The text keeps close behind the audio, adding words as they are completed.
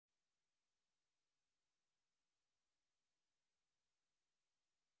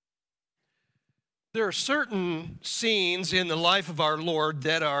There are certain scenes in the life of our Lord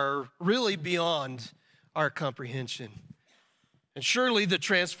that are really beyond our comprehension. And surely the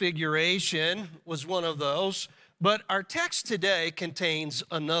Transfiguration was one of those, but our text today contains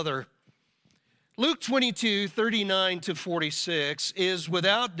another. Luke 22:39-46 is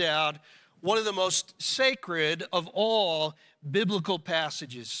without doubt one of the most sacred of all biblical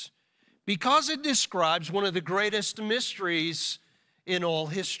passages because it describes one of the greatest mysteries in all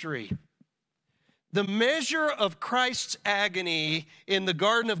history. The measure of Christ's agony in the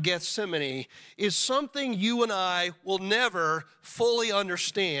Garden of Gethsemane is something you and I will never fully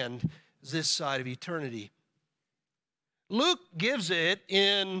understand this side of eternity. Luke gives it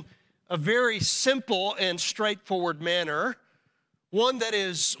in a very simple and straightforward manner, one that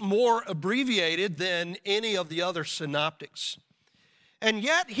is more abbreviated than any of the other synoptics. And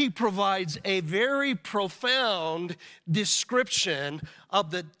yet he provides a very profound description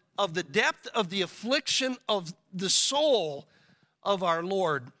of the depth of the affliction of the soul of our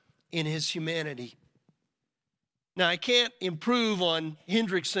Lord in his humanity. Now, I can't improve on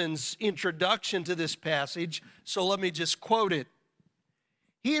Hendrickson's introduction to this passage, so let me just quote it.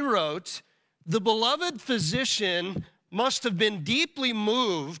 He wrote, "The beloved physician must have been deeply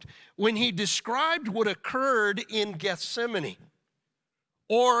moved when he described what occurred in Gethsemane,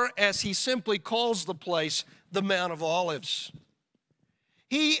 or as he simply calls the place, the Mount of Olives.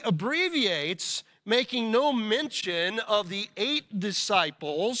 He abbreviates, making no mention of the 8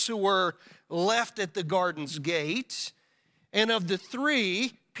 disciples who were left at the garden's gate, and of the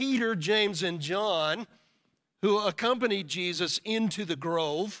 3, Peter, James, and John, who accompanied Jesus into the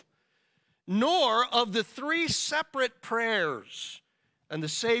grove, nor of the 3 separate prayers and the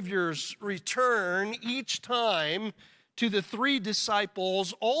Savior's return each time to the 3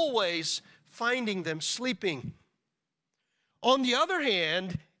 disciples, always finding them sleeping. On the other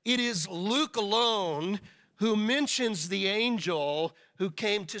hand, it is Luke alone who mentions the angel who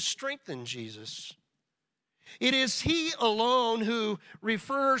came to strengthen Jesus. It is he alone who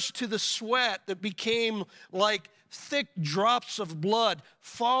refers to the sweat that became like thick drops of blood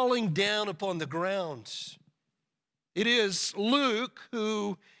falling down upon the ground. It is Luke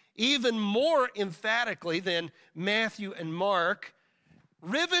who, even more emphatically than Matthew and Mark,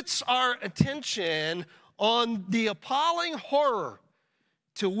 rivets our attention on the appalling horror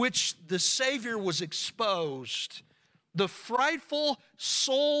to which the Savior was exposed, the frightful,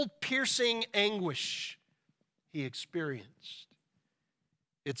 soul-piercing anguish he experienced.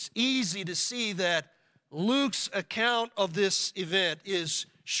 It's easy to see that Luke's account of this event is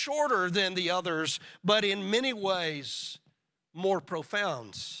shorter than the others, but in many ways more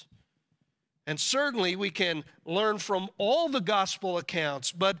profound. And certainly we can learn from all the gospel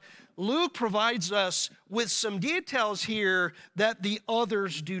accounts, but Luke provides us with some details here that the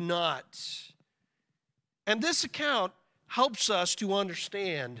others do not. And this account helps us to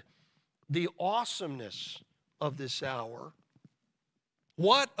understand the awesomeness of this hour.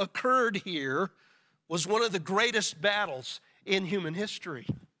 What occurred here was one of the greatest battles in human history.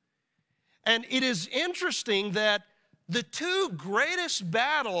 And it is interesting that the 2 greatest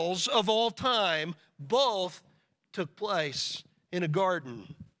battles of all time both took place in a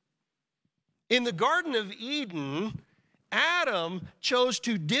garden. In the Garden of Eden, Adam chose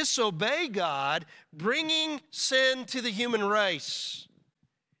to disobey God, bringing sin to the human race.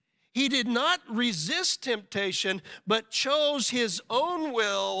 He did not resist temptation, but chose his own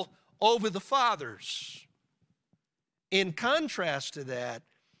will over the Father's. In contrast to that,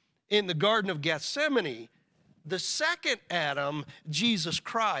 in the Garden of Gethsemane, the second Adam, Jesus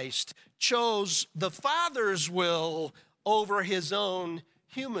Christ, chose the Father's will over his own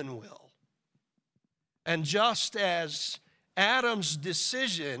human will. And just as Adam's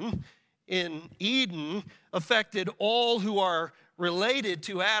decision in Eden affected all who are related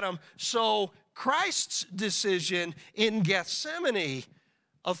to Adam, so Christ's decision in Gethsemane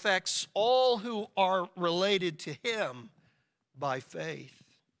affects all who are related to him by faith.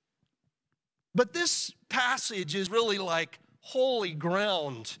 But this passage is really like holy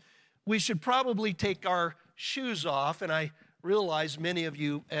ground. We should probably take our shoes off, and I realize many of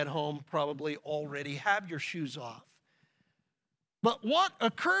you at home probably already have your shoes off. But what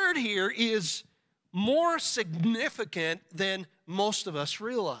occurred here is more significant than most of us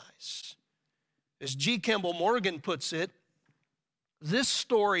realize. As G. Kimball Morgan puts it, this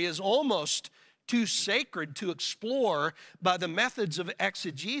story is almost too sacred to explore by the methods of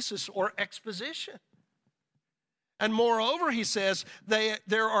exegesis or exposition. And moreover, he says,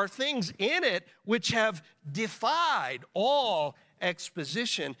 there are things in it which have defied all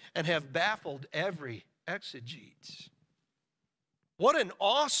exposition and have baffled every exegete. What an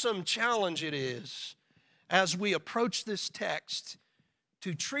awesome challenge it is as we approach this text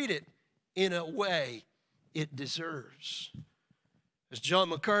to treat it in a way it deserves. As John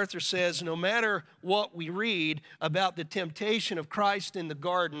MacArthur says, no matter what we read about the temptation of Christ in the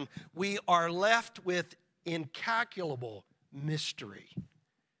garden, we are left with incalculable mystery.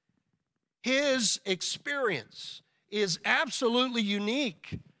 His experience is absolutely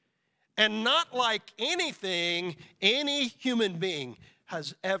unique and not like anything any human being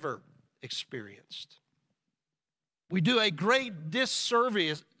has ever experienced. We do a great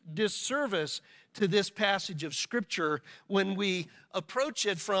disservice to this passage of Scripture when we approach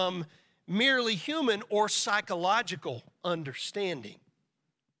it from merely human or psychological understanding.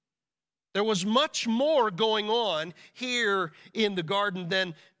 There was much more going on here in the garden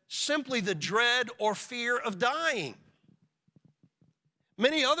than simply the dread or fear of dying.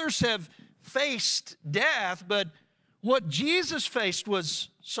 Many others have faced death, but what Jesus faced was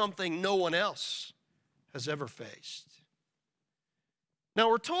something no one else has ever faced. Now,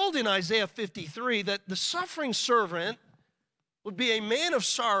 we're told in Isaiah 53 that the suffering servant would be a man of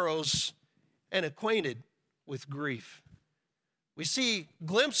sorrows and acquainted with grief. We see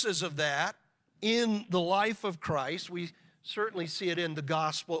glimpses of that in the life of Christ. We certainly see it in the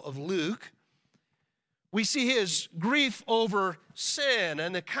Gospel of Luke. We see his grief over sin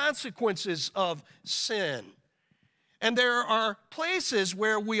and the consequences of sin. And there are places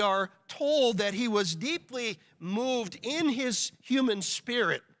where we are told that he was deeply moved in his human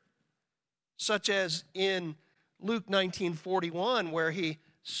spirit, such as in Luke 19:41, where he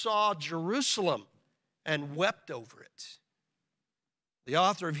saw Jerusalem and wept over it. The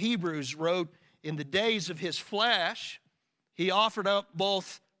author of Hebrews wrote, in the days of his flesh, he offered up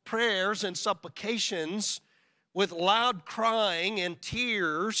both prayers and supplications with loud crying and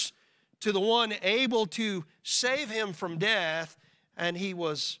tears to the one able to save him from death, and he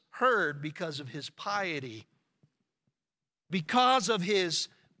was heard because of his piety. Because of his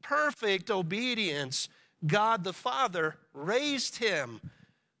perfect obedience, God the Father raised him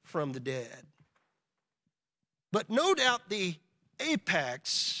from the dead. But no doubt the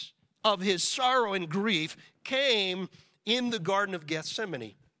apex of his sorrow and grief came in the Garden of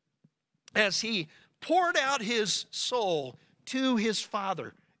Gethsemane as he poured out his soul to his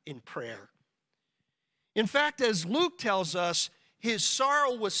Father in prayer. In fact, as Luke tells us, his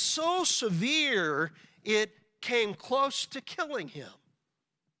sorrow was so severe it came close to killing him.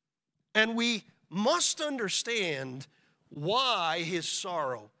 And we must understand why his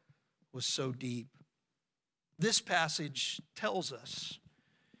sorrow was so deep. This passage tells us,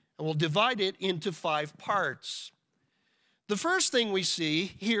 and we'll divide it into 5 parts. The first thing we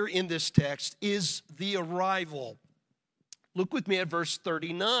see here in this text is the arrival. Look with me at verse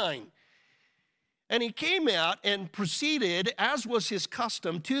 39. And he came out and proceeded, as was his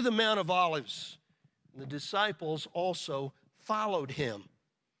custom, to the Mount of Olives. The disciples also followed him.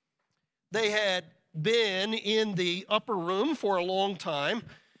 They had been in the upper room for a long time,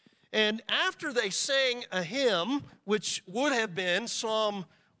 and after they sang a hymn, which would have been Psalm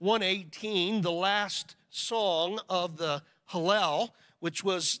 118, the last song of the Hallel, which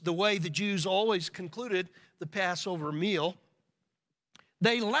was the way the Jews always concluded the Passover meal,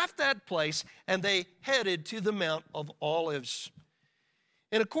 they left that place and they headed to the Mount of Olives.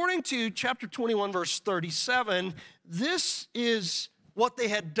 And according to chapter 21, verse 37, this is what they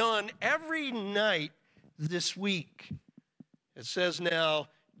had done every night this week. It says, now,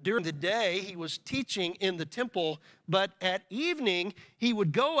 during the day he was teaching in the temple, but at evening he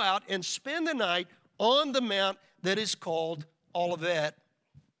would go out and spend the night on the mount that is called Olivet.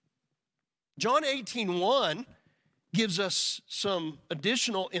 John 18:1 gives us some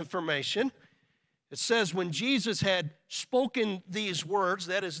additional information. It says, when Jesus had spoken these words,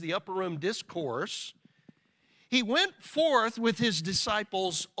 that is the upper room discourse, he went forth with his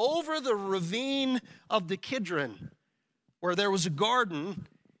disciples over the ravine of the Kidron, where there was a garden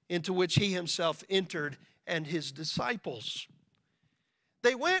into which he himself entered and his disciples.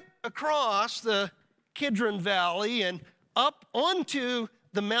 They went across the Kidron Valley and up onto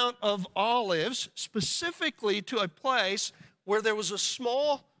the Mount of Olives, specifically to a place where there was a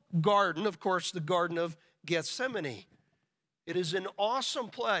small garden, of course, the Garden of Gethsemane. It is an awesome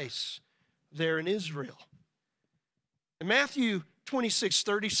place there in Israel. And Matthew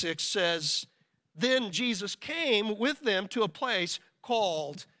 26:36 says, then Jesus came with them to a place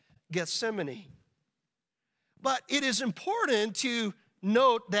called Gethsemane. But it is important to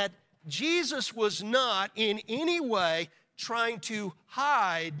note that Jesus was not in any way trying to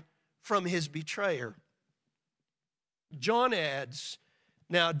hide from his betrayer. John adds,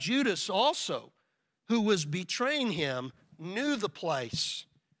 now Judas also, who was betraying him, knew the place,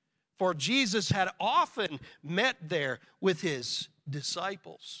 for Jesus had often met there with his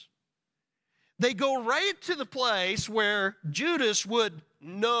disciples. They go right to the place where Judas would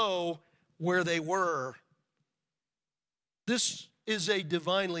know where they were. This is a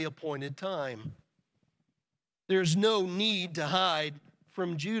divinely appointed time. There's no need to hide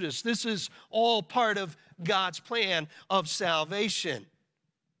from Judas. This is all part of God's plan of salvation.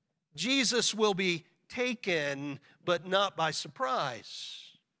 Jesus will be taken, but not by surprise.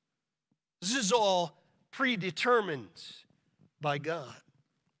 This is all predetermined by God.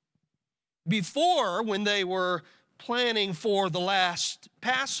 Before, when they were planning for the last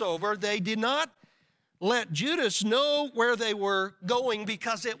Passover, they did not let Judas know where they were going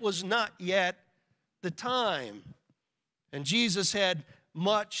because it was not yet the time. And Jesus had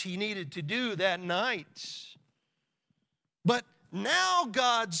much he needed to do that night. But now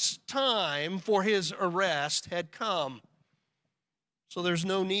God's time for his arrest had come. So there's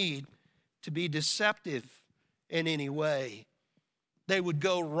no need to be deceptive in any way. They would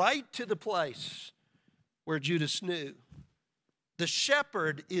go right to the place where Judas knew. The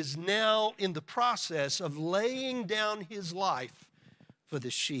shepherd is now in the process of laying down his life for the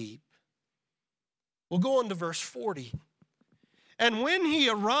sheep. We'll go on to verse 40. And when he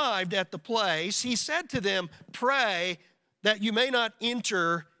arrived at the place, he said to them, "Pray that you may not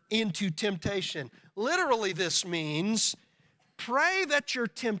enter into temptation." Literally, this means pray that your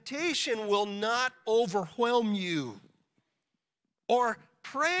temptation will not overwhelm you. Or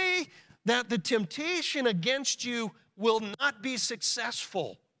pray that the temptation against you will not be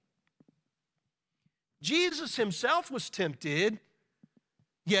successful. Jesus himself was tempted,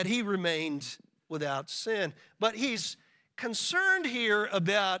 yet he remained without sin. But he's concerned here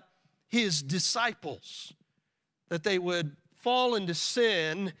about his disciples, that they would fall into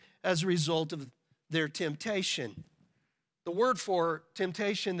sin as a result of their temptation. The word for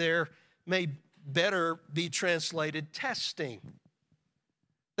temptation there may better be translated testing.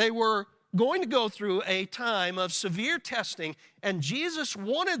 They were going to go through a time of severe testing, and Jesus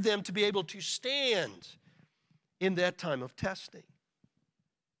wanted them to be able to stand in that time of testing.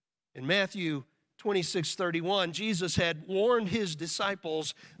 In Matthew 26:31, Jesus had warned his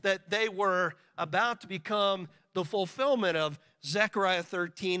disciples that they were about to become the fulfillment of Zechariah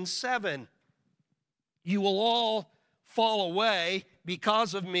 13:7. You will all fall away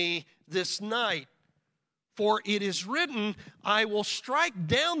because of me this night. For it is written, I will strike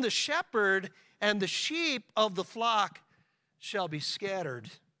down the shepherd, and the sheep of the flock shall be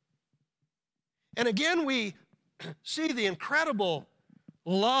scattered. And again, we see the incredible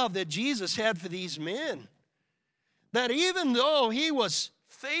love that Jesus had for these men. That even though he was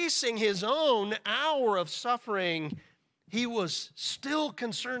facing his own hour of suffering, he was still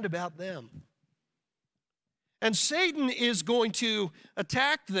concerned about them. And Satan is going to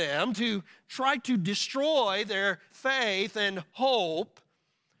attack them to try to destroy their faith and hope.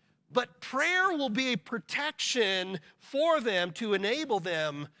 But prayer will be a protection for them to enable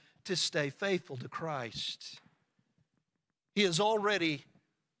them to stay faithful to Christ. He has already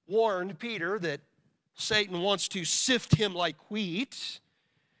warned Peter that Satan wants to sift him like wheat.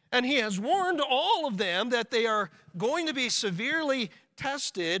 And he has warned all of them that they are going to be severely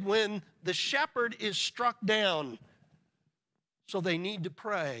tested when the shepherd is struck down. So they need to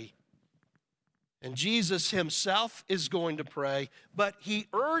pray. And Jesus himself is going to pray, but he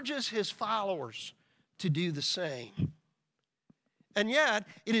urges his followers to do the same. And yet,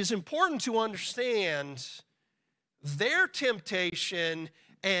 it is important to understand their temptation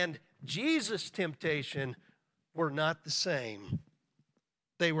and Jesus' temptation were not the same.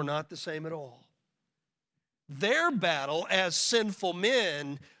 They were not the same at all. Their battle as sinful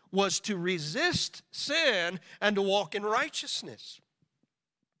men was to resist sin and to walk in righteousness.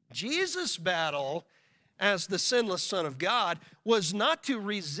 Jesus' battle as the sinless Son of God was not to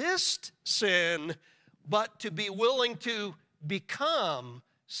resist sin, but to be willing to become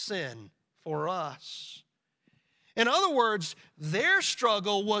sin for us. In other words, their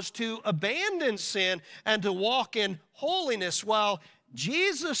struggle was to abandon sin and to walk in holiness, while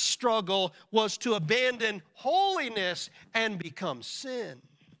Jesus' struggle was to abandon holiness and become sin.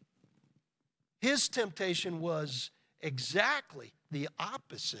 His temptation was exactly the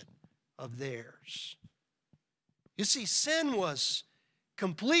opposite of theirs. You see, sin was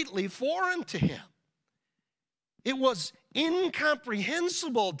completely foreign to him. It was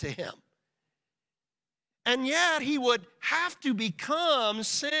incomprehensible to him. And yet he would have to become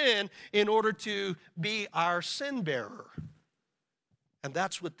sin in order to be our sin bearer. And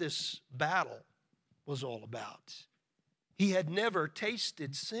that's what this battle was all about. He had never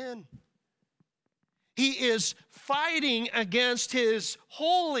tasted sin. He is fighting against his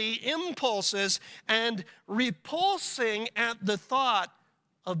holy impulses and repulsing at the thought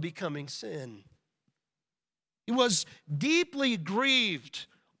of becoming sin. He was deeply grieved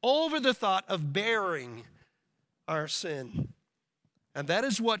over the thought of bearing our sin. And that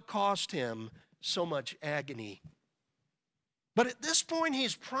is what caused him so much agony. But at this point,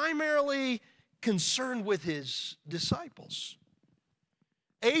 he's primarily concerned with his disciples.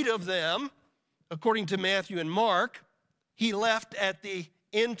 8 of them, according to Matthew and Mark, he left at the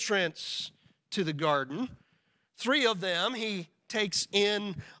entrance to the garden. 3 of them he takes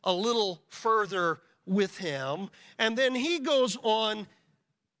in a little further with him. And then he goes on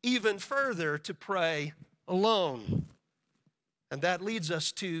even further to pray alone. And that leads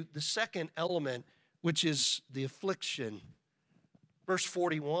us to the second element, which is the affliction. Verse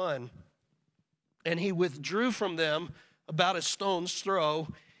 41, and he withdrew from them about a stone's throw,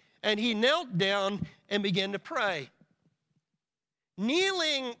 and he knelt down and began to pray.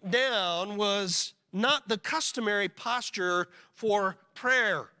 Kneeling down was not the customary posture for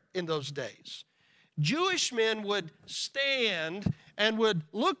prayer in those days. Jewish men would stand and would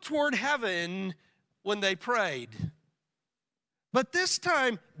look toward heaven when they prayed. But this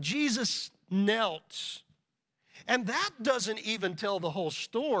time, Jesus knelt. And that doesn't even tell the whole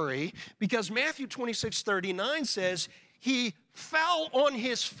story, because Matthew 26:39 says he fell on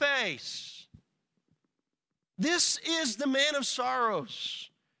his face. This is the man of sorrows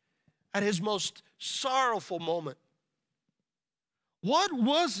at his most sorrowful moment. What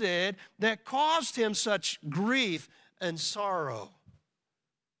was it that caused him such grief and sorrow?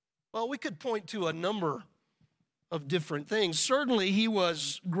 Well, we could point to a number of different things. Certainly, he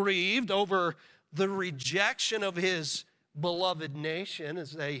was grieved over the rejection of his beloved nation,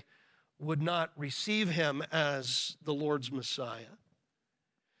 as they would not receive him as the Lord's Messiah.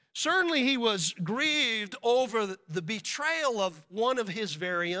 Certainly, he was grieved over the betrayal of one of his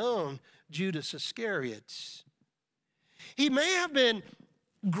very own, Judas Iscariot. He may have been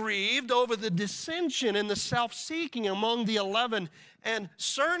grieved over the dissension and the self-seeking among the 11, and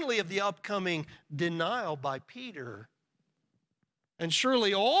certainly of the upcoming denial by Peter. And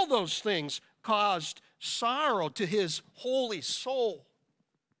surely all those things caused sorrow to his holy soul.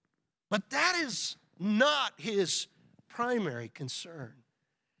 But that is not his primary concern.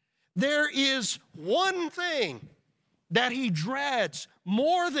 There is one thing that he dreads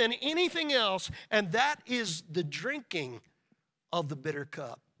more than anything else, and that is the drinking of the bitter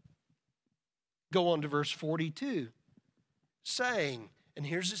cup. Go on to verse 42, saying, and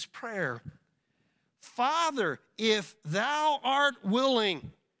here's his prayer, Father, if thou art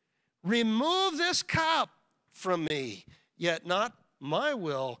willing, remove this cup from me, yet not my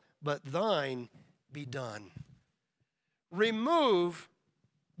will, but thine be done. Remove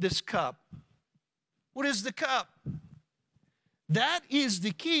this cup. What is the cup? That is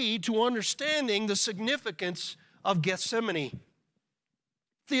the key to understanding the significance of Gethsemane.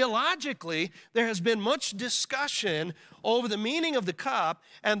 Theologically, there has been much discussion over the meaning of the cup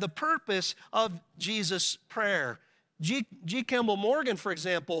and the purpose of Jesus' prayer. G. Campbell Morgan, for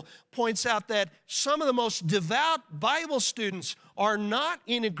example, points out that some of the most devout Bible students are not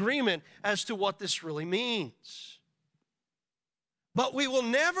in agreement as to what this really means. But we will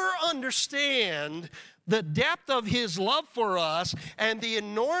never understand the depth of his love for us and the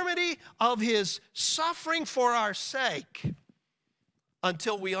enormity of his suffering for our sake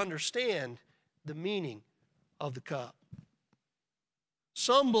until we understand the meaning of the cup.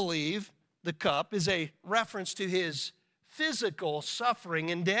 Some believe the cup is a reference to his physical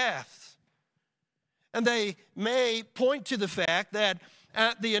suffering and death. And they may point to the fact that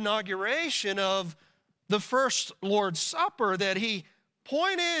at the inauguration of the first Lord's Supper, that he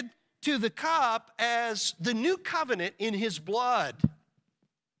pointed to the cup as the new covenant in his blood.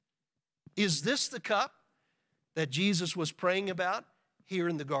 Is this the cup that Jesus was praying about here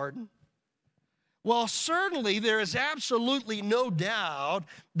in the garden? Well, certainly there is absolutely no doubt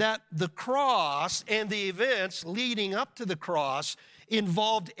that the cross and the events leading up to the cross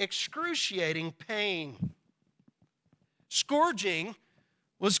involved excruciating pain. Scourging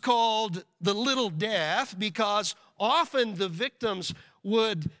was called the little death because often the victims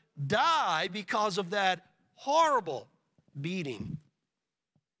would die because of that horrible beating.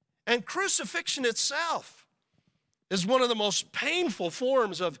 And crucifixion itself is one of the most painful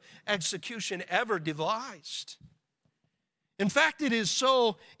forms of execution ever devised. In fact, it is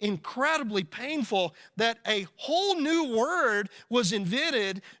so incredibly painful that a whole new word was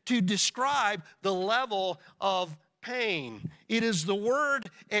invented to describe the level of pain. It is the word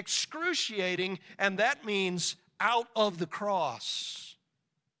excruciating, and that means out of the cross.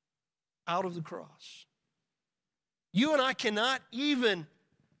 Out of the cross. You and I cannot even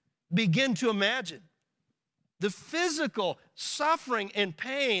begin to imagine the physical suffering and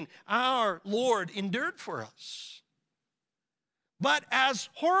pain our Lord endured for us. But as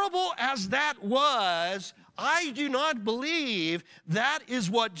horrible as that was, I do not believe that is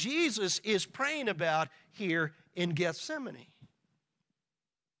what Jesus is praying about here in Gethsemane.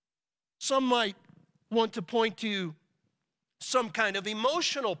 Some might want to point to some kind of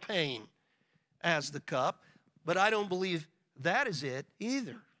emotional pain as the cup, but I don't believe that is it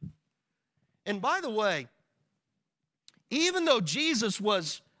either. And by the way, even though Jesus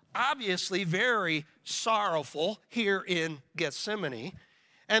was obviously very sorrowful here in Gethsemane,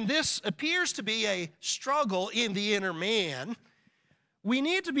 and this appears to be a struggle in the inner man, we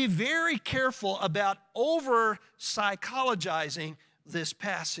need to be very careful about over-psychologizing this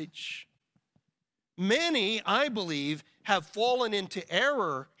passage. Many, I believe, have fallen into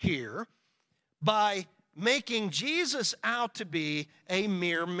error here by making Jesus out to be a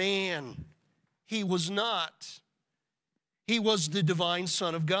mere man. He was not. He was the divine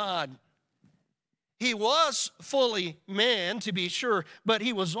Son of God. He was fully man, to be sure, but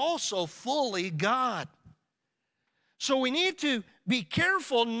he was also fully God. So we need to be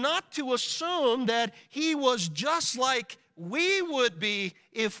careful not to assume that he was just like we would be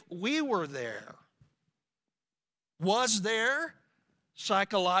if we were there. Was there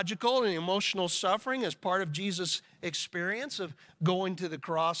psychological and emotional suffering as part of Jesus' experience of going to the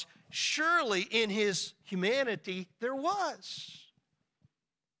cross? Surely in his humanity there was.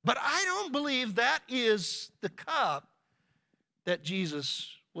 But I don't believe that is the cup that Jesus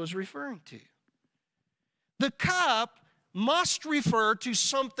was referring to. The cup must refer to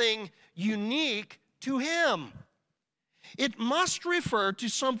something unique to him. It must refer to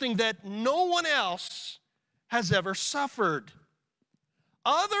something that no one else has ever suffered.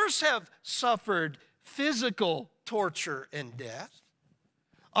 Others have suffered physical torture and death.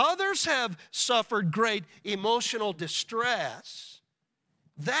 Others have suffered great emotional distress.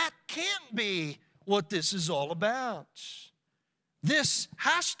 That can't be what this is all about. This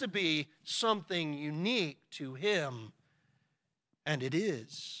has to be something unique to him, and it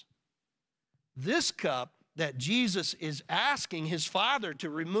is. This cup that Jesus is asking his Father to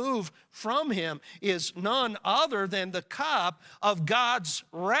remove from him is none other than the cup of God's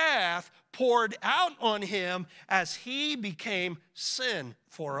wrath poured out on him as he became sin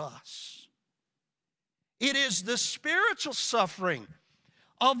for us. It is the spiritual suffering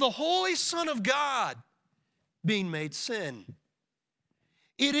of the Holy Son of God being made sin.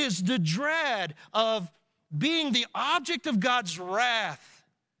 It is the dread of being the object of God's wrath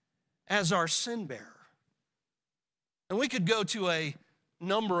as our sin bearer. And we could go to a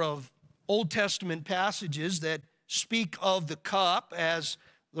number of Old Testament passages that speak of the cup as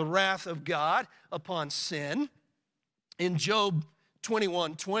the wrath of God upon sin. In Job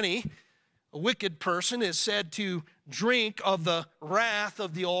 21:20, a wicked person is said to drink of the wrath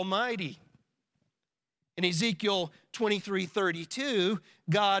of the Almighty. In Ezekiel 23:32,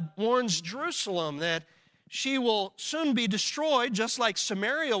 God warns Jerusalem that she will soon be destroyed, just like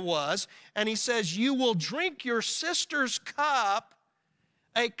Samaria was. And he says, you will drink your sister's cup,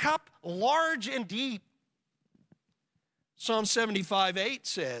 a cup large and deep. Psalm 75:8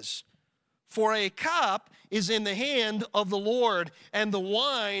 says, for a cup is in the hand of the Lord, and the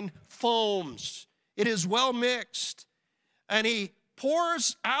wine foams. It is well mixed. And he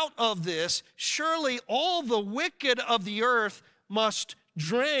pours out of this. Surely all the wicked of the earth must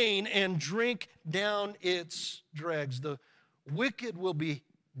drain and drink down its dregs. The wicked will be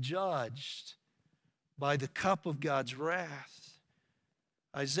judged by the cup of God's wrath.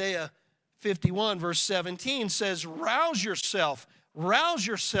 Isaiah 51 verse 17 says, rouse yourself,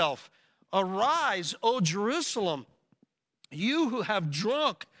 arise, O Jerusalem, you who have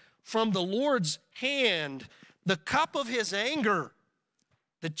drunk from the Lord's hand the cup of his anger,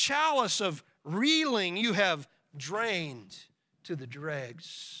 the chalice of reeling you have drained to the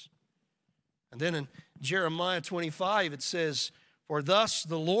dregs. And then in Jeremiah 25 it says, for thus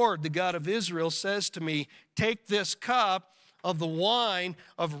the Lord, the God of Israel, says to me, take this cup of the wine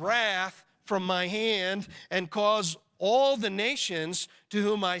of wrath from my hand and cause all the nations to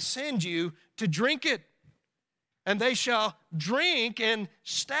whom I send you to drink it. And they shall drink and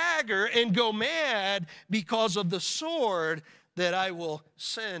stagger and go mad because of the sword that I will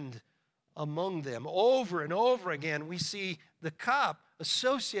send among them. Over and over again, we see the cup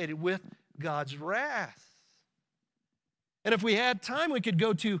associated with God's wrath. And if we had time, we could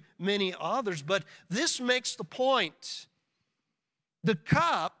go to many others, but this makes the point. The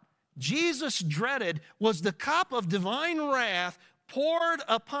cup Jesus dreaded was the cup of divine wrath poured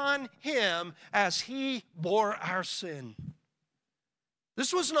upon him as he bore our sin.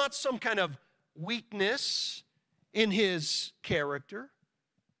 This was not some kind of weakness in his character.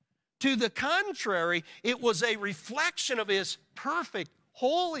 To the contrary, it was a reflection of his perfect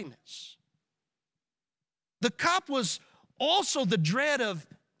holiness. The cup was also the dread of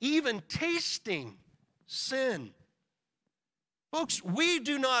even tasting sin. Folks, we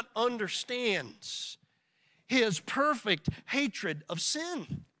do not understand his perfect hatred of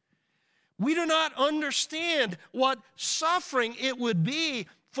sin. We do not understand what suffering it would be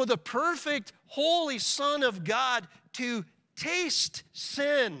for the perfect, holy Son of God to taste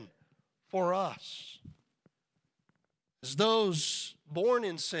sin for us. As those born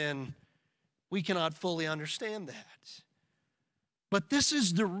in sin, we cannot fully understand that. But this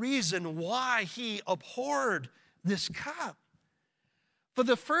is the reason why he abhorred this cup. For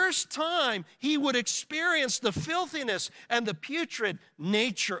the first time, he would experience the filthiness and the putrid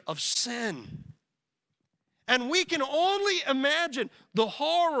nature of sin. And we can only imagine the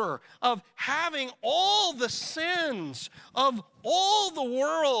horror of having all the sins of all the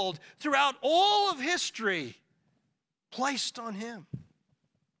world throughout all of history placed on him.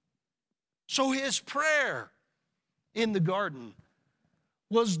 So his prayer in the garden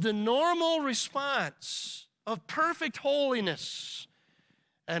was the normal response of perfect holiness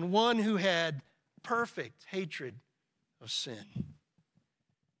and one who had perfect hatred of sin.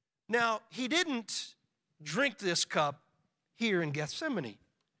 Now, he didn't drink this cup here in Gethsemane.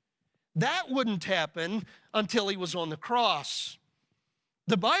 That wouldn't happen until he was on the cross.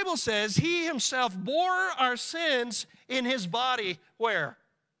 The Bible says he himself bore our sins in his body, where?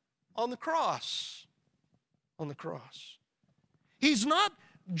 On the cross. On the cross. He's not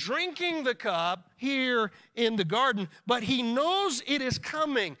drinking the cup here in the garden, but he knows it is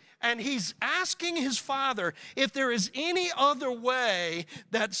coming, and he's asking his Father if there is any other way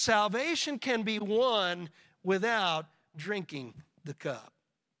that salvation can be won without drinking the cup.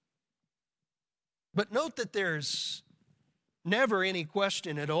 But note that there's never any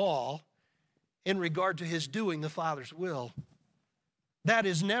question at all in regard to his doing the Father's will. That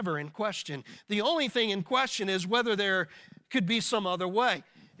is never in question. The only thing in question is whether there could be some other way.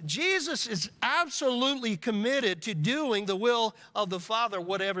 Jesus is absolutely committed to doing the will of the Father,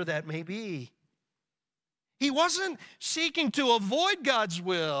 whatever that may be. He wasn't seeking to avoid God's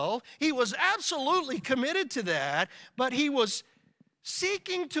will. He was absolutely committed to that, but he was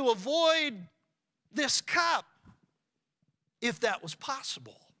seeking to avoid this cup, if that was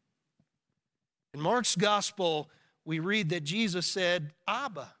possible. In Mark's gospel, we read that Jesus said,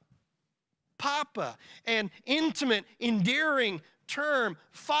 Abba, Papa, an intimate, endearing term,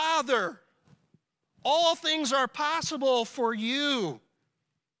 Father. All things are possible for you,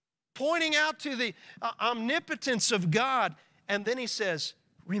 pointing out to the omnipotence of God. And then he says,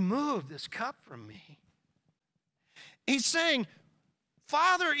 remove this cup from me. He's saying,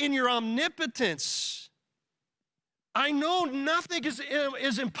 Father, in your omnipotence, I know nothing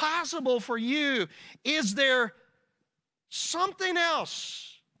is impossible for you. Is there something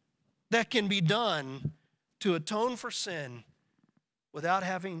else that can be done to atone for sin without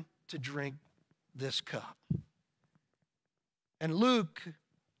having to drink this cup? And Luke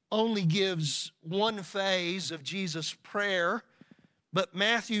only gives one phase of Jesus' prayer, but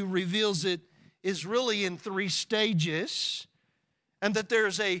Matthew reveals it is really in 3 stages, and that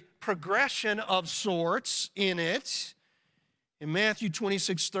there's a progression of sorts in it. In Matthew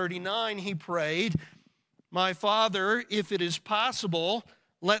 26:39, he prayed, My Father, if it is possible,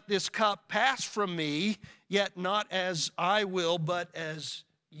 let this cup pass from me, yet not as I will, but as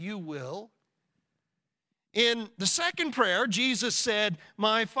you will. In the second prayer, Jesus said,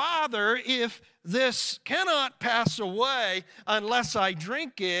 My Father, if this cannot pass away unless I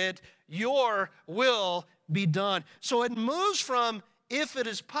drink it, your will be done. So it moves from if it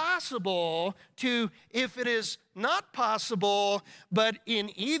is possible to if it is not possible, but in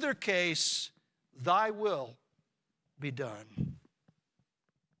either case, thy will be done.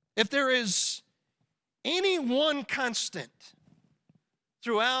 If there is any one constant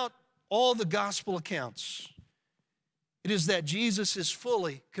throughout all the gospel accounts, it is that Jesus is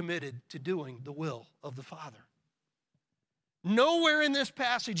fully committed to doing the will of the Father. Nowhere in this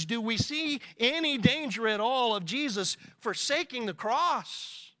passage do we see any danger at all of Jesus forsaking the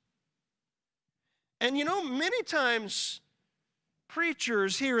cross. And you know, many times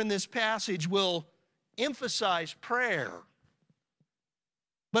preachers here in this passage will emphasize prayer.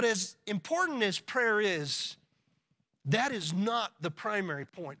 But as important as prayer is, that is not the primary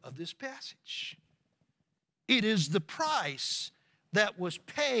point of this passage. It is the price that was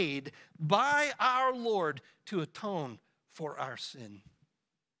paid by our Lord to atone for our sin.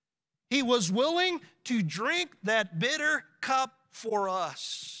 He was willing to drink that bitter cup for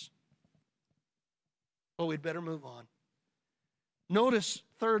us. Well, we'd better move on. Notice,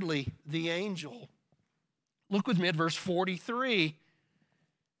 thirdly, the angel. Look with me at verse 43.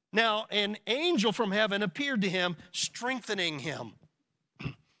 Now, an angel from heaven appeared to him, strengthening him.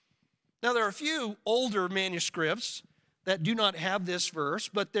 Now, there are a few older manuscripts that do not have this verse,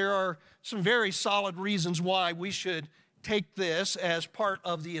 but there are some very solid reasons why we should take this as part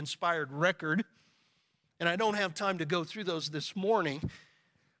of the inspired record. And I don't have time to go through those this morning,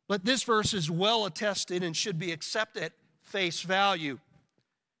 but this verse is well attested and should be accepted at face value.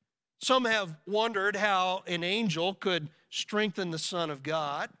 Some have wondered how an angel could strengthen the Son of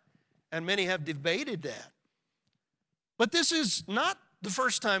God, and many have debated that. But this is not the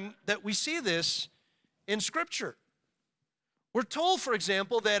first time that we see this in Scripture. We're told, for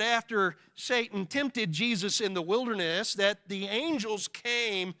example, that after Satan tempted Jesus in the wilderness, that the angels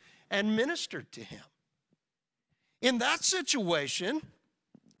came and ministered to him. In that situation,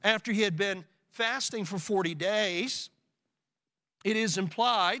 after he had been fasting for 40 days, it is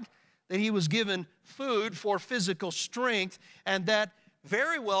implied that he was given food for physical strength, and that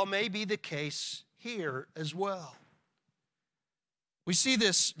very well may be the case here as well. We see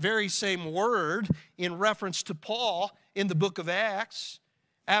this very same word in reference to Paul in the book of Acts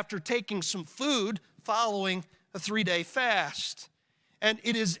after taking some food following a 3-day fast. And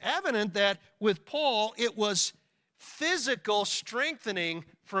it is evident that with Paul, it was physical strengthening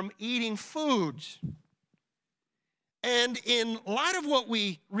from eating foods. And in light of what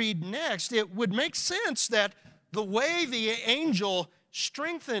we read next, it would make sense that the way the angel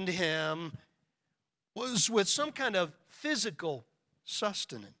strengthened him was with some kind of physical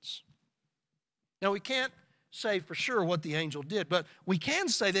sustenance. Now, we can't say for sure what the angel did, but we can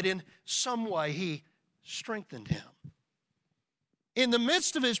say that in some way he strengthened him. In the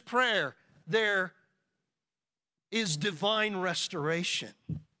midst of his prayer, there is divine restoration.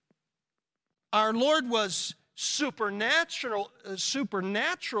 Our Lord was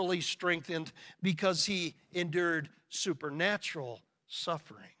supernaturally strengthened because he endured supernatural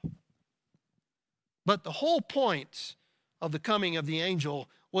suffering. But the whole point of the coming of the angel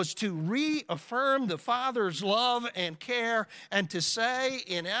was to reaffirm the Father's love and care and to say,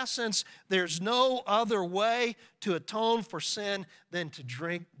 in essence, there's no other way to atone for sin than to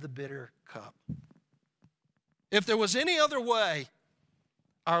drink the bitter cup. If there was any other way,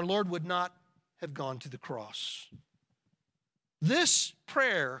 our Lord would not have gone to the cross. This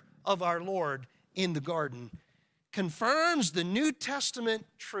prayer of our Lord in the garden confirms the New Testament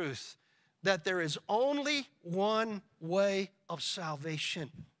truth that there is only one way of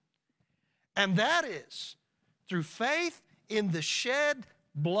salvation, and that is through faith in the shed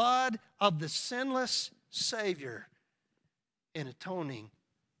blood of the sinless Savior in atoning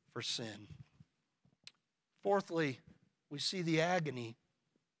for sin. Fourthly, we see the agony.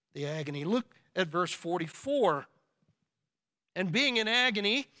 The agony. Look at verse 44. And being in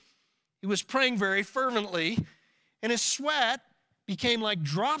agony, he was praying very fervently, and his sweat became like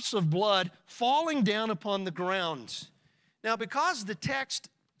drops of blood falling down upon the ground. Now, because the text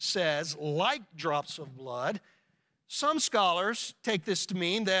says like drops of blood, some scholars take this to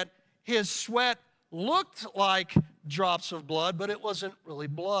mean that his sweat looked like drops of blood, but it wasn't really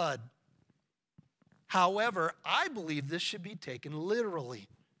blood. However, I believe this should be taken literally.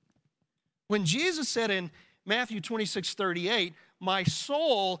 When Jesus said in Matthew 26:38, "My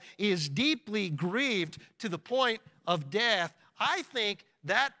soul is deeply grieved to the point of death," I think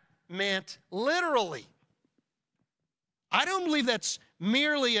that meant literally. I don't believe that's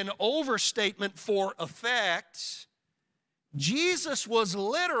merely an overstatement for effect. Jesus was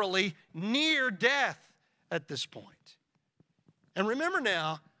literally near death at this point. And remember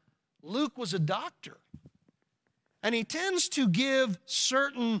now, Luke was a doctor, and he tends to give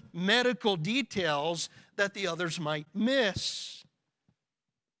certain medical details that the others might miss.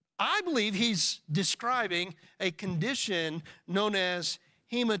 I believe he's describing a condition known as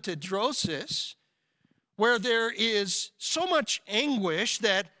hematidrosis, where there is so much anguish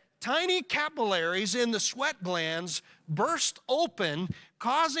that tiny capillaries in the sweat glands burst open,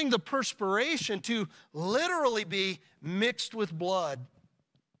 causing the perspiration to literally be mixed with blood.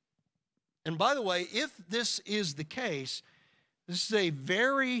 And by the way, if this is the case, this is a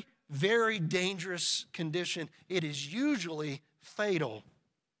very, very dangerous condition. It is usually fatal.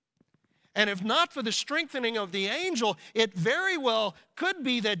 And if not for the strengthening of the angel, it very well could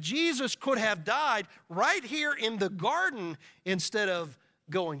be that Jesus could have died right here in the garden instead of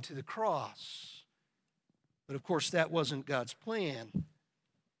going to the cross. But of course, that wasn't God's plan.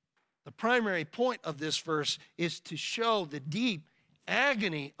 The primary point of this verse is to show the deep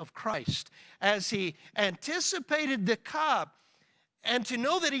agony of Christ as he anticipated the cup and to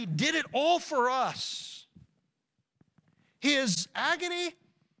know that he did it all for us. His agony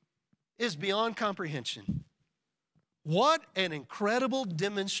is beyond comprehension. What an incredible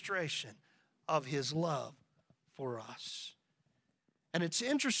demonstration of his love for us. And it's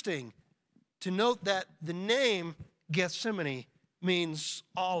interesting to note that the name Gethsemane means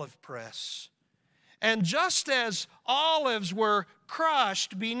olive press. And just as olives were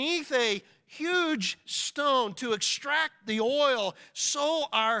crushed beneath a huge stone to extract the oil, so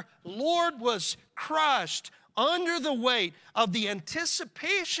our Lord was crushed under the weight of the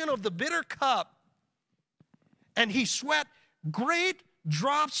anticipation of the bitter cup, and he sweat great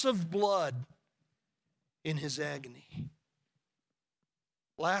drops of blood in his agony.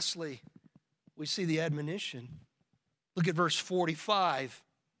 Lastly, we see the admonition. Look at verse 45.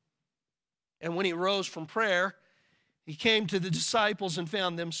 And when he rose from prayer, he came to the disciples and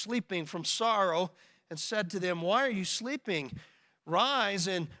found them sleeping from sorrow and said to them, "Why are you sleeping? Rise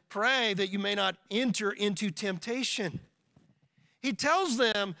and pray that you may not enter into temptation." He tells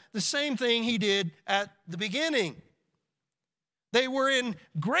them the same thing he did at the beginning. They were in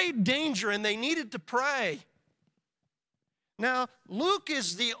great danger and they needed to pray. Now, Luke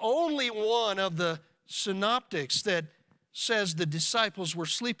is the only one of the synoptics that says the disciples were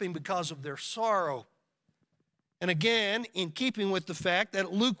sleeping because of their sorrow. And again, in keeping with the fact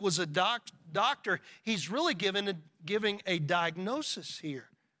that Luke was a doctor, he's really giving a diagnosis here.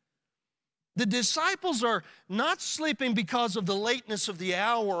 The disciples are not sleeping because of the lateness of the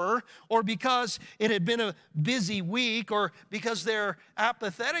hour or because it had been a busy week or because they're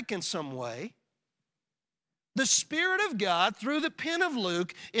apathetic in some way. The Spirit of God, through the pen of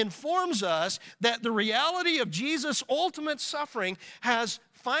Luke, informs us that the reality of Jesus' ultimate suffering has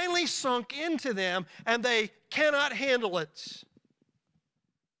finally sunk into them and they cannot handle it.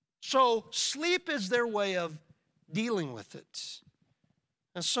 So sleep is their way of dealing with it.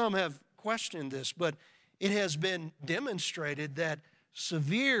 And some have questioned this, but it has been demonstrated that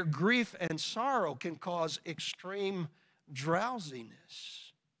severe grief and sorrow can cause extreme drowsiness.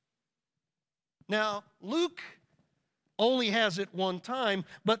 Now, Luke only has it one time,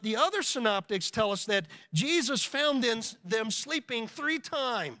 but the other synoptics tell us that Jesus found them sleeping 3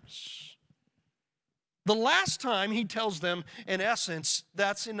 times. The last time he tells them, in essence,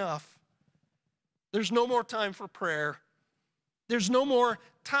 that's enough. There's no more time for prayer. There's no more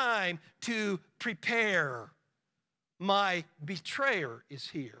time to prepare. My betrayer is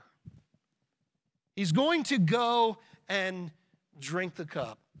here. He's going to go and drink the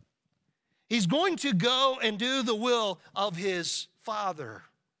cup. He's going to go and do the will of his Father.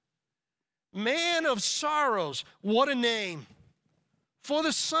 Man of sorrows, what a name. For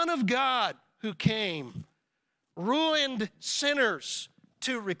the Son of God who came, ruined sinners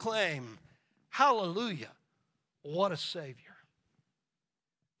to reclaim. Hallelujah, what a Savior.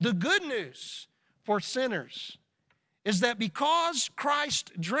 The good news for sinners is that because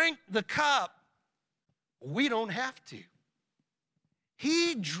Christ drank the cup, we don't have to.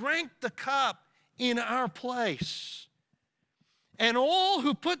 He drank the cup in our place. And all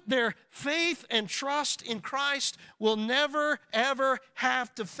who put their faith and trust in Christ will never, ever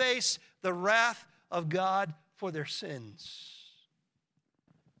have to face the wrath of God for their sins.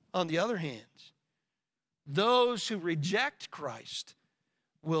 On the other hand, those who reject Christ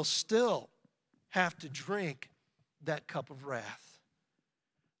will still have to drink that cup of wrath.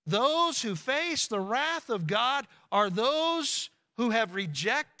 Those who face the wrath of God are those who have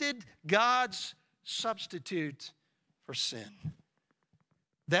rejected God's substitute for sin.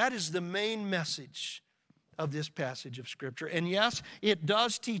 That is the main message of this passage of Scripture. And yes, it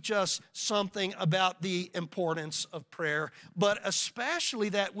does teach us something about the importance of prayer, but especially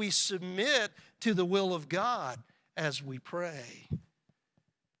that we submit to the will of God as we pray.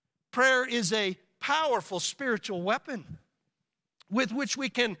 Prayer is a powerful spiritual weapon with which we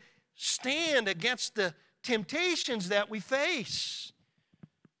can stand against the temptations that we face.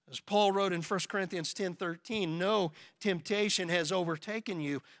 As Paul wrote in 1 Corinthians 10:13, no temptation has overtaken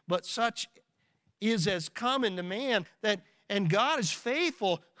you, but such is as common to man, and God is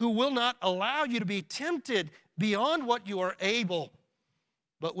faithful, who will not allow you to be tempted beyond what you are able,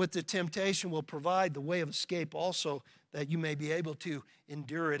 but with the temptation will provide the way of escape also, that you may be able to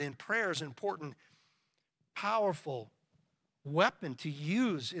endure it. And prayer is an important, powerful weapon to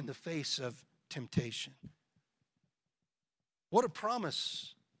use in the face of temptation. What a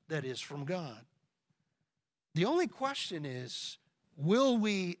promise that is from God. The only question is, will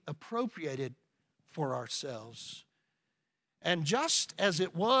we appropriate it for ourselves? And just as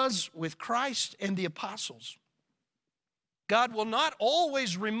it was with Christ and the apostles, God will not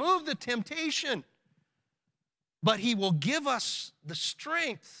always remove the temptation, but he will give us the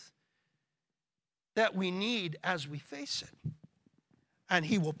strength that we need as we face it. And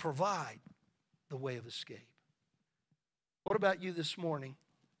he will provide the way of escape. What about you this morning?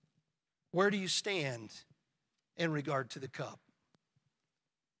 Where do you stand in regard to the cup?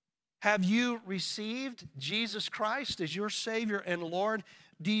 Have you received Jesus Christ as your Savior and Lord?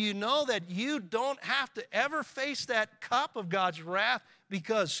 Do you know that you don't have to ever face that cup of God's wrath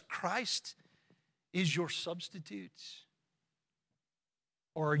because Christ is your substitute?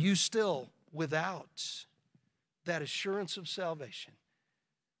 Or are you still without that assurance of salvation?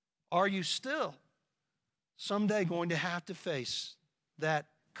 Are you still someday going to have to face that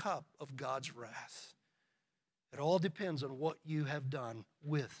cup of God's wrath? It all depends on what you have done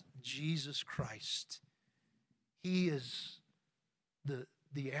with Jesus Christ. He is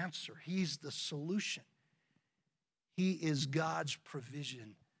the answer. He's the solution. He is God's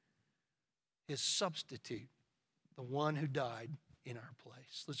provision, his substitute, the one who died in our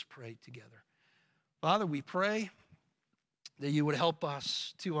place. Let's pray together. Father, we pray that you would help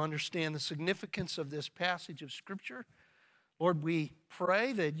us to understand the significance of this passage of Scripture. Lord, we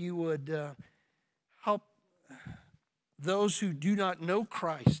pray that you would help those who do not know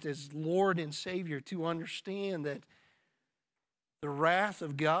Christ as Lord and Savior to understand that the wrath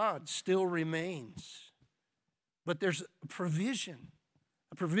of God still remains. But there's a provision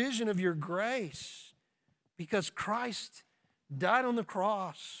of your grace, because Christ died on the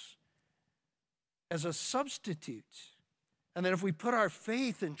cross as a substitute. And that if we put our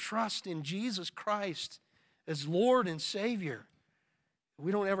faith and trust in Jesus Christ as Lord and Savior,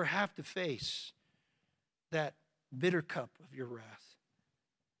 we don't ever have to face that bitter cup of your wrath.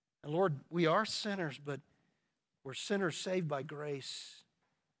 And Lord, we are sinners, but we're sinners saved by grace.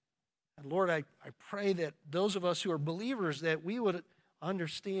 And Lord, I pray that those of us who are believers, that we would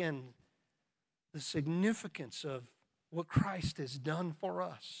understand the significance of what Christ has done for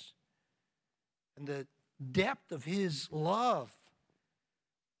us and the depth of his love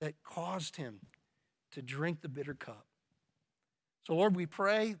that caused him to drink the bitter cup. So Lord, we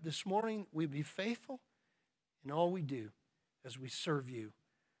pray this morning we be faithful in all we do as we serve you.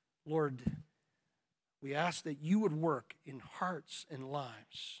 Lord, we ask that you would work in hearts and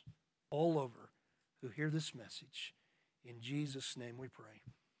lives all over who hear this message. In Jesus' name we pray.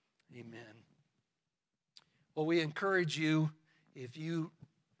 Amen. Well, we encourage you, if you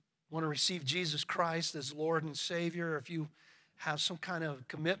want to receive Jesus Christ as Lord and Savior, if you have some kind of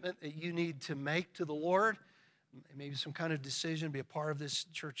commitment that you need to make to the Lord, maybe some kind of decision, be a part of this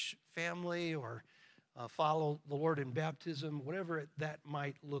church family, or follow the Lord in baptism, whatever that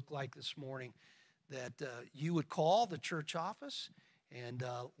might look like this morning, that you would call the church office and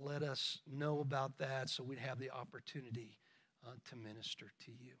let us know about that so we'd have the opportunity to minister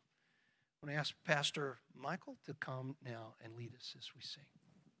to you. I want to ask Pastor Michael to come now and lead us as we sing.